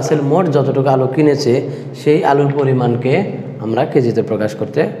হাসান ও রাসেল মোট যতটুকু আলু কিনেছে সেই আলুর পরিমাণকে আমরা কেজিতে প্রকাশ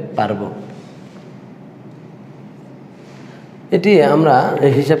করতে পারবো। এটি আমরা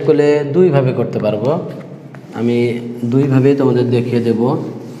হিসাব করলে দুইভাবে করতে পারবো। আমি দুইভাবেই তোমাদের দেখিয়ে দেব।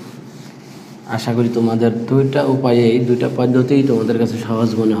 আশা করি তোমাদের দুইটা পদ্ধতিই তোমাদের কাছে সহজ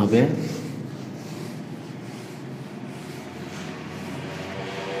মনে হবে।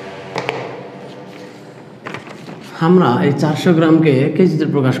 আমরা এই 400 গ্রামকে কেজিতে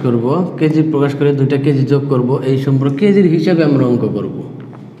প্রকাশ করব, কেজি প্রকাশ করে 2টা কেজি যোগ করব, এই সম্পর্কে কেজির হিসাবে আমরা অঙ্ক করব।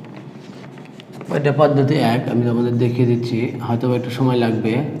 এটা পদ্ধতি 1, আমি তোমাদের দেখিয়ে দিচ্ছি, হয়তো একটু সময়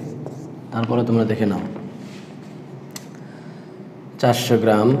লাগবে, তারপরে তোমরা দেখে নাও। 400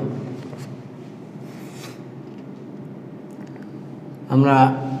 গ্রাম আমরা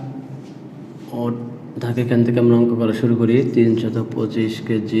এখান থেকে আমরা অঙ্ক করা শুরু করি। 325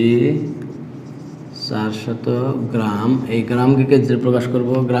 কেজি 400 গ্রাম, এই গ্রামকে কেজিতে প্রকাশ করব।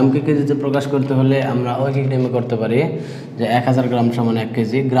 গ্রামকে কেজিতে প্রকাশ করতে হলে আমরা ঐকিক নিয়মে করতে পারি যে 1000 গ্রাম সমান 1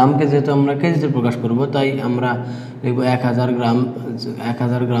 কেজি। গ্রামকে যেহেতু আমরা কেজিতে প্রকাশ করব তাই আমরা লিখব 1000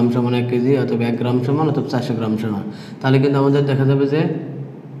 গ্রাম সমান 1 কেজি, অথবা 1 গ্রাম সমান অথবা 400 গ্রাম সমান। তাহলে কিন্তু আমাদের দেখা যাবে যে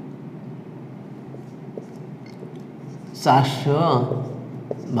 400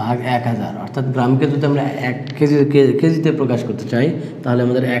 ভাগ 1000, অর্থাৎ গ্রামকে যদি আমরা 1 কেজিতে প্রকাশ করতে চাই তাহলে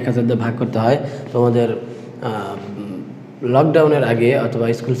আমাদের 1000 দিয়ে ভাগ করতে হয়। তোমাদের লকডাউনের আগে অথবা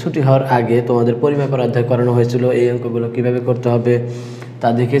স্কুল ছুটি হওয়ার আগে তোমাদের পরিমাপের অধ্যায় করানো হয়েছিল, এই অঙ্কগুলো কীভাবে করতে হবে তা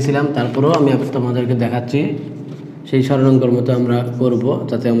দেখিয়েছিলাম। তারপরেও আমি তোমাদেরকে দেখাচ্ছি, সেই সরল অঙ্কের মতো আমরা করব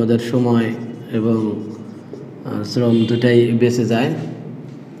যাতে আমাদের সময় এবং শ্রম দুটাই বেঁচে যায়।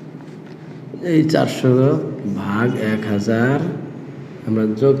 এই 400 ভাগ 1000 আমরা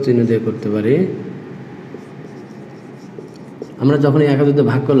যোগ চিহ্ন দিয়ে করতে পারি। আমরা যখন এই 1000 দিয়ে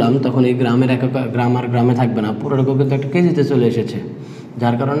ভাগ করলাম তখন এই গ্রাম আর গ্রামে থাকবে না, পুরোটুকু কিন্তু একটা কেজিতে চলে এসেছে,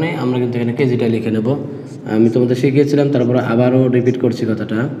 যার কারণে আমরা কিন্তু এখানে কেজিটা লিখে নেব। আমি তোমাদের শিখিয়েছিলাম, তারপরে আবারও রিপিট করছি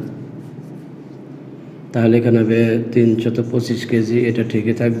কথাটা। তাহলে এখানে হবে 325 কেজি, এটা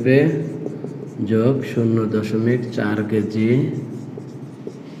ঠিকই থাকবে, যোগ 0.4 কেজি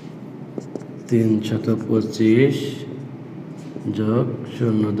 325 যোগ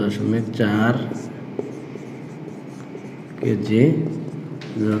 0.4 কেজি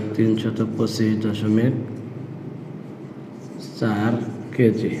যোগ 325.4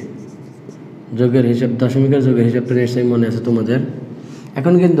 কেজি। যোগের হিসাব, দশমিকের যোগের হিসাবটা নিশ্চয়ই মনে আছে তোমাদের।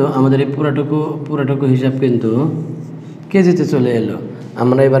 এখন কিন্তু আমাদের এই পুরাটুকু হিসাব কিন্তু কেজিতে চলে এলো।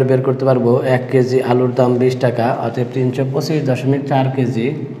 আমরা এবার বের করতে পারবো 1 কেজি আলুর দাম 20 টাকা, অর্থাৎ 325.4 কেজি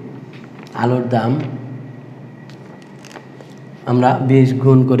আলুর দাম আমরা 20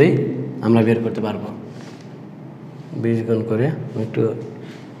 গুণ করে আমরা বের করতে পারবো। 20 গুণ করে একটু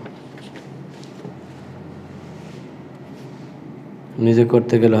নিজে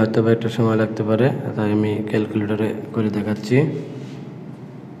করতে গেলে হয়তো বা একটু সময় লাগতে পারে, তাই আমি ক্যালকুলেটরে করে দেখাচ্ছি।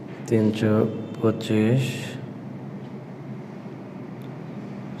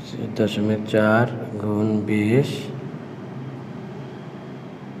 325.4 গুণ 20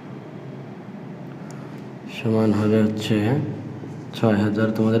 সমান হবে হচ্ছে 6000।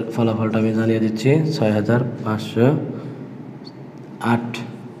 তোমাদের ফলাফলটা আমি জানিয়ে দিচ্ছি, 6508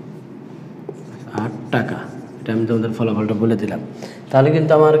 টাকা। এটা আমি তোমাদের ফলাফলটা বলে দিলাম। তাহলে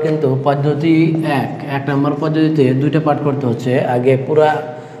কিন্তু আমার কিন্তু পদ্ধতি এক নম্বর পদ্ধতিতে দুইটা পাঠ করতে হচ্ছে। আগে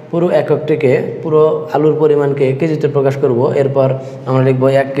পুরো এককটিকে, পুরো আলুর পরিমাণকে কেজিতে প্রকাশ করব। এরপর আমরা লিখব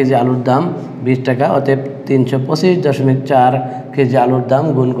 1 কেজি আলুর দাম 20 টাকা, অতএব 325.4 কেজি আলুর দাম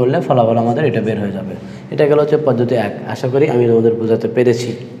গুণ করলে ফলাফল আমাদের এটা বের হয়ে যাবে। এটা গেল হচ্ছে পদ্ধতি 1। আশা করি আমি তোমাদের বোঝাতে পেরেছি।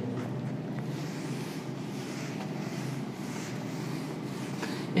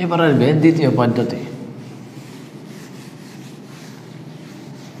 এবার আসবে দ্বিতীয় পদ্ধতি।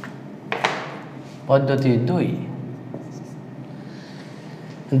 পদ্ধতি 2।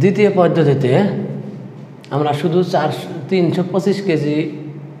 দ্বিতীয় পদ্ধতিতে আমরা শুধু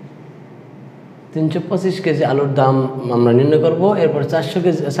 325 কেজি আলুর দাম আমরা নির্ণয় করব। এরপর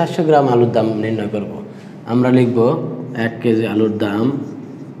 400 গ্রাম আলুর দাম নির্ণয় করব। আমরা লিখব 1 কেজি আলুর দাম,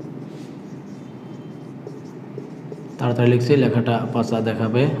 তাড়াতাড়ি লিখছি, লেখাটা পচা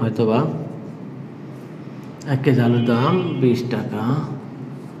দেখাবে হয়তোবা। 1 কেজি আলুর দাম 20 টাকা,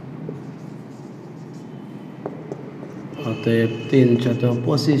 অতএব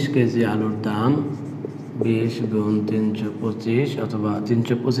 325 কেজি আলুর দাম 20 গুণ 325, অথবা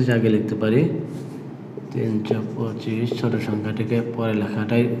 325 আগে লিখতে পারি। 325 ছোট সংখ্যাটিকে পরে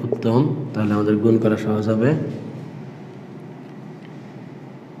লেখাটাই উত্তম, তাহলে আমাদের গুণ করা সহজ হবে।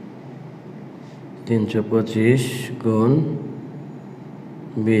 325 গুণ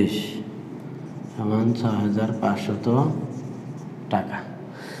 20 সমান 6500 টাকা।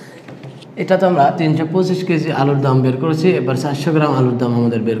 এটা তো আমরা 325 কেজি আলুর দাম বের করেছি। এবার 400 গ্রাম আলুর দাম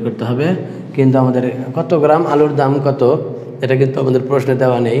আমাদের বের করতে হবে। কিন্তু আমাদের কত গ্রাম আলুর দাম কত, এটা কিন্তু আমাদের প্রশ্নে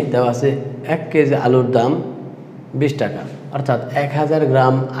দেওয়া নেই। দেওয়া আছে 1 কেজি আলুর দাম 20 টাকা, অর্থাৎ 1000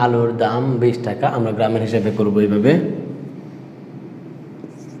 গ্রাম আলুর দাম 20 টাকা। আমরা গ্রামের হিসেবে করবো এইভাবে।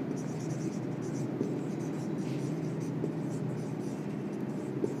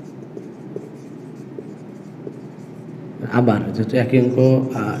 আবার যেহেতু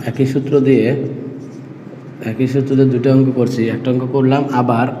একই সূত্র দিয়ে দুটো অঙ্ক করছি, একটা অঙ্ক করলাম,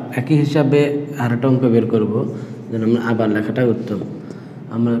 আবার একই হিসাবে আরেকটা অঙ্ক বের করব, যেন আমরা আবার লেখাটা উত্তম।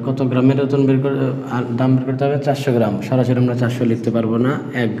 আমরা কত গ্রামের দাম বের করতে হবে? 400 গ্রাম। সরাসরি আমরা 400 লিখতে পারবো না।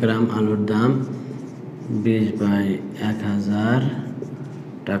 1 গ্রাম আলুর দাম 20/1000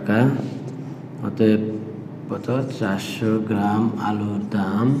 টাকা, অতএব কত? 400 গ্রাম আলুর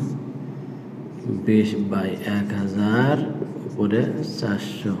দাম 20/1000 উপরে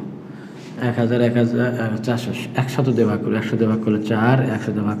 400। 100 দিয়ে ভাগ করলে 100 দিয়ে ভাগ করলে 4, 100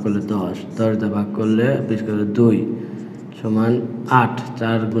 দিয়ে ভাগ করলে 10, 10 দিয়ে ভাগ করলে 20 করলে 2 সমান 8।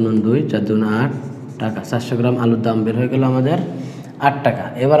 4 গুণন 2, 4 দুগুণ 8 টাকা। 400 গ্রাম আলুর দাম বের হয়ে গেল আমাদের 8 টাকা।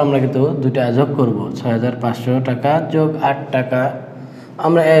 এবার আমরা কিন্তু দুইটা যোগ করব, 6500 টাকা যোগ 8 টাকা।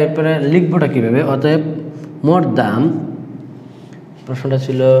 আমরা এরপরে লিখবোটা কীভাবে? অতএব মোট দাম, প্রশ্নটা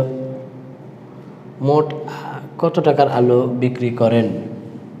ছিল মোট কত টাকার আলু বিক্রি করেন।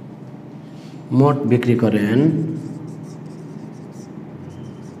 মোট বিক্রি করেন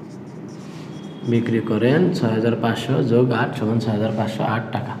 6500 যোগ 8 সমান 6508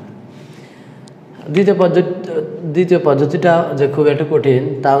 টাকা। দ্বিতীয় পদ্ধতিটা যে খুব একটা কঠিন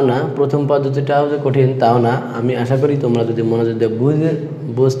তাও না, প্রথম পদ্ধতিটাও যে কঠিন তাও না। আমি আশা করি তোমরা যদি মনোযোগ দিয়ে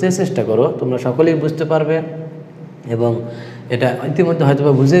বুঝতে চেষ্টা করো, তোমরা সকলেই বুঝতে পারবে। এবং এটা ইতিমধ্যে হয়তো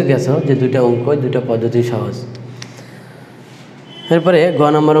বা বুঝে গেছো যে দুইটা পদ্ধতি সহজ। এরপরে গ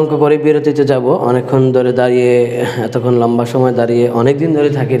নম্বর অঙ্ক করে বিরতিতে যাব। অনেকক্ষণ ধরে দাঁড়িয়ে, এতক্ষণ লম্বা সময় দাঁড়িয়ে অনেক দিন ধরে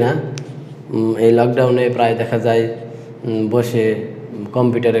থাকি না। এই লকডাউনে প্রায় দেখা যায় বসে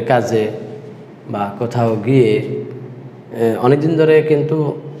কম্পিউটারের কাজে বা কোথাও গিয়ে অনেক দিন ধরে কিন্তু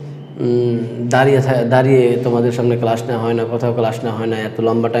দাঁড়িয়ে তোমাদের সামনে ক্লাস নেওয়া হয় না, কোথাও ক্লাস নেওয়া হয় না, এত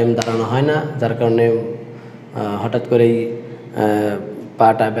লম্বা টাইম দাঁড়ানো হয় না, যার কারণে হঠাৎ করেই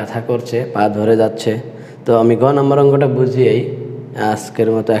পাটা ব্যথা করছে, পা ধরে যাচ্ছে। তো আমি গ নম্বর অঙ্কটা বুঝিয়েই আজকের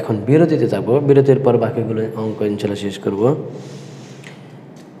মতো এখন বিরতিতে যাব। বিরতির পর বাকিগুলো অঙ্ক ইনশাল্লাহ শেষ করব।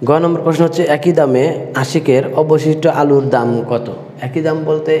 গ নম্বর প্রশ্ন হচ্ছে, একই দামে আশিকের অবশিষ্ট আলুর দাম কত? একই দাম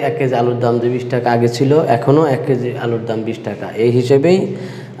বলতে 1 কেজি আলুর দাম যে 20 টাকা আগে ছিল, এখনও 1 কেজি আলুর দাম 20 টাকা। এই হিসেবেই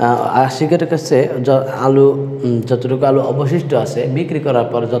আশিকের কাছে আলু যতটুকু আলু অবশিষ্ট আছে, বিক্রি করার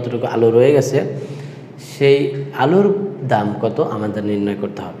পর যতটুকু আলু রয়ে গেছে, সেই আলুর দাম কত আমাদের নির্ণয়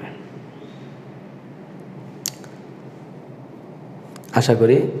করতে হবে। আশা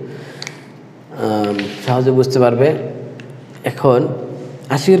করি সহজে বুঝতে পারবে। এখন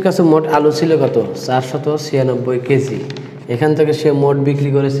আশিকের কাছে মোট আলু ছিল কত? 496 কেজি। এখান থেকে সে মোট বিক্রি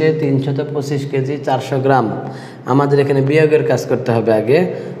করেছে 325 কেজি 400 গ্রাম। আমাদের এখানে বিয়োগের কাজ করতে হবে। আগে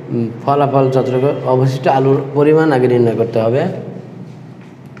ফলাফল যতটুকু অবশিষ্ট আলুর পরিমাণ আগে নির্ণয় করতে হবে।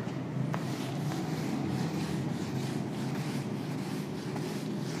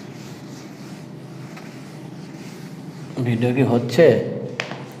 ভিডিও কি হচ্ছে?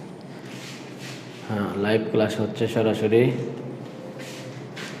 হ্যাঁ, লাইভ ক্লাস হচ্ছে সরাসরি।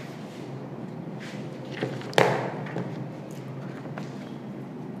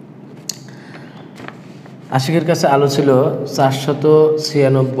 আশিকের কাছে আলু ছিল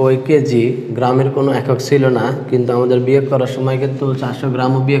 496 কেজি। গ্রামের কোনো একক ছিল না, কিন্তু আমাদের বিয়োগ করার সময় কিন্তু 400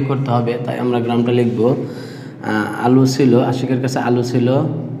 গ্রামও বিয়োগ করতে হবে, তাই আমরা গ্রামটা লিখব। আলু ছিল, আশিকের কাছে আলু ছিল,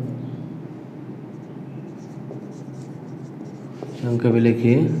 সংক্ষেপে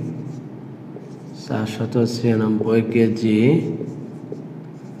লিখি 496 কেজি,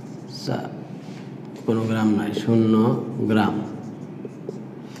 কোনো গ্রাম নাই, 0 গ্রাম।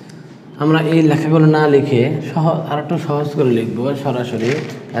 আমরা এই লেখাগুলো না লিখে আর একটু সহজ করে লিখব। সরাসরি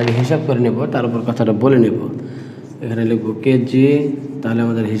আগে হিসাব করে নেব, তারপর কথাটা বলে নেব। এখানে লিখব কেজি, তাহলে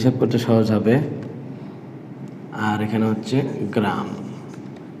আমাদের হিসাব করতে সহজ হবে। আর এখানে হচ্ছে গ্রাম।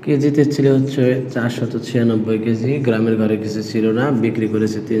 কেজিতে ছিল হচ্ছে 496 কেজি। গ্রামের ঘরে কিছু ছিল না, বিক্রি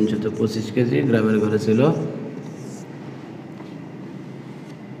করেছে 325 কেজি। গ্রামের ঘরে ছিল।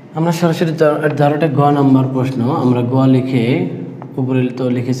 আমরা সরাসরি ধরোটা গ নম্বর প্রশ্ন। আমরা গ লিখে, উপরে তো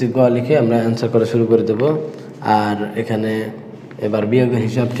লিখেছি গ লিখে আমরা অ্যান্সার করা শুরু করে দেব। আর এখানে এবার বিয়োগের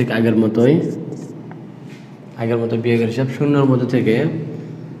হিসাব ঠিক আগের মতো বিয়োগের হিসাব। 0-র মধ্যে থেকে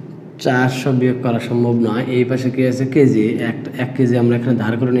 400 বিয়োগ করা সম্ভব নয়। এই পাশে কি আছে? কেজি। 1 কেজি আমরা এখানে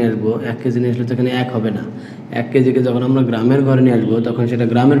ধার করে নিয়ে আসবো। 1 কেজি নিয়ে আসলে তো এখানে 1 হবে না। 1 কেজিকে যখন আমরা গ্রামের ঘরে নিয়ে আসবো, তখন সেটা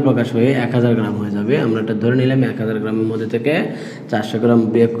গ্রামের প্রকাশ হয়ে 1000 গ্রাম হয়ে যাবে। আমরা এটা ধরে নিলাম 1000 গ্রামের মধ্যে থেকে 400 গ্রাম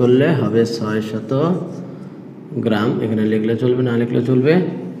বিয়োগ করলে হবে 600 গ্রাম। এখানে লিখলে চলবে, না লিখলে চলবে।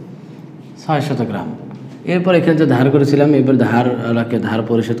 600 গ্রাম। এরপর এখানে যে ধার করেছিলাম, এবার ধার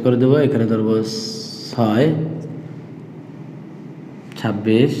পরিশোধ করে দেবো। এখানে ধরবো 6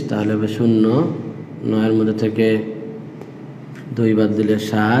 26, তাহলে হবে 0। 9-এর মধ্যে থেকে 2 বাদ দিলে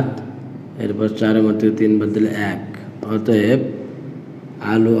 7, এরপর 4-এর মধ্যে থেকে 3 বাদ দিলে 1। অতএব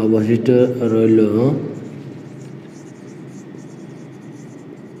আলু অবশিষ্ট রইল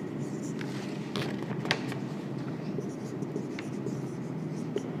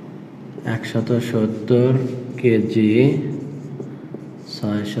 170 কেজি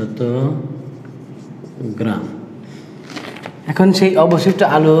 600 গ্রাম। এখন সেই অবশিষ্ট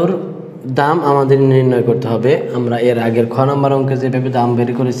আলুর দাম আমাদের নির্ণয় করতে হবে। আমরা এর আগের খ নম্বর অঙ্কে যেভাবে দাম বের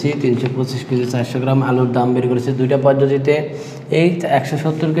করেছি, 325 কেজি 400 গ্রাম আলুর দাম বের করেছি দুইটা পদ্ধতিতে। এই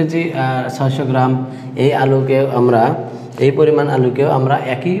 170 কেজি আর 600 গ্রাম এই পরিমাণ আলুকেও আমরা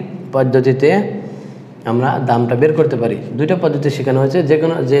একই পদ্ধতিতে আমরা দামটা বের করতে পারি। দুইটা পদ্ধতি শেখানো হয়েছে।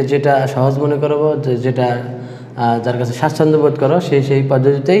 যেটা সহজ মনে করবো, যেটা যার কাছে স্বাচ্ছন্দ্য বোধ করো, সেই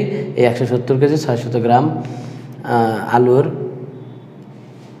পদ্ধতিতেই এই 170 কেজি 600 গ্রাম আলুর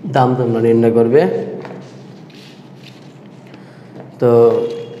দাম তোমরা নির্ণয় করবে। তো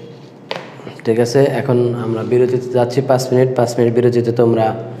ঠিক আছে, এখন আমরা বিরতিতে যাচ্ছি 5 মিনিট। 5 মিনিট বিরতিতে তোমরা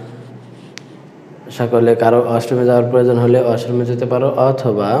সকলে কারো ওয়াশরুমে যাওয়ার প্রয়োজন হলে ওয়াশরুমে যেতে পারো,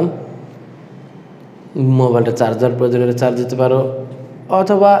 অথবা মোবাইলটা চার্জ দেওয়ার প্রয়োজন হলে চার্জ দিতে পারো,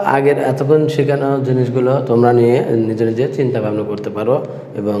 অথবা আগের এতক্ষণ শেখানো জিনিসগুলো তোমরা নিয়ে নিজে নিজে চিন্তা ভাবনা করতে পারো,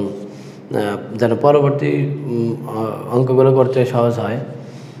 এবং যেন পরবর্তী অঙ্কগুলো করতে সহজ হয়।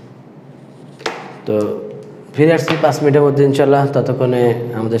 তো ফিরে আসছি 5 মিনিটের মধ্যে ইনশাল্লাহ। ততক্ষণে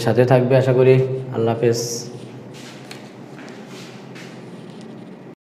আমাদের সাথে থাকবে আশা করি। আল্লাহ হাফেজ।